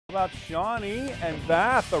About Shawnee and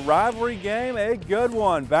Bath, the rivalry game, a good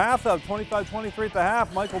one. Bath up 25-23 at the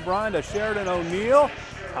half. Michael Bryan to Sheridan O'Neal.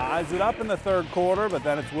 Ties it up in the third quarter, but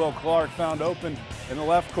then it's Will Clark found open in the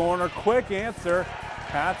left corner. Quick answer.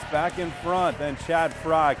 Pats back in front. Then Chad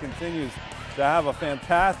Fry continues to have a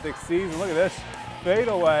fantastic season. Look at this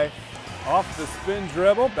fadeaway off the spin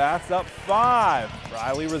dribble. Bath's up 5.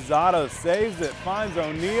 Riley Rosado saves it, finds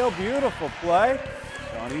O'Neal. Beautiful play.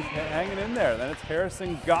 Shawnee's hanging in there. Then it's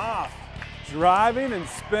Harrison Goff driving and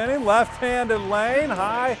spinning, left-handed lane,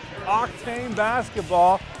 high octane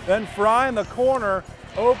basketball. Then Fry in the corner,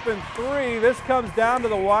 open 3. This comes down to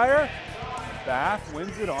the wire. Bath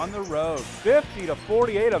wins it on the road,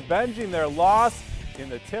 50-48, avenging their loss in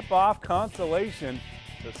the tip-off consolation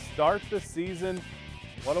to start the season.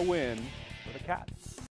 What a win for the Cats.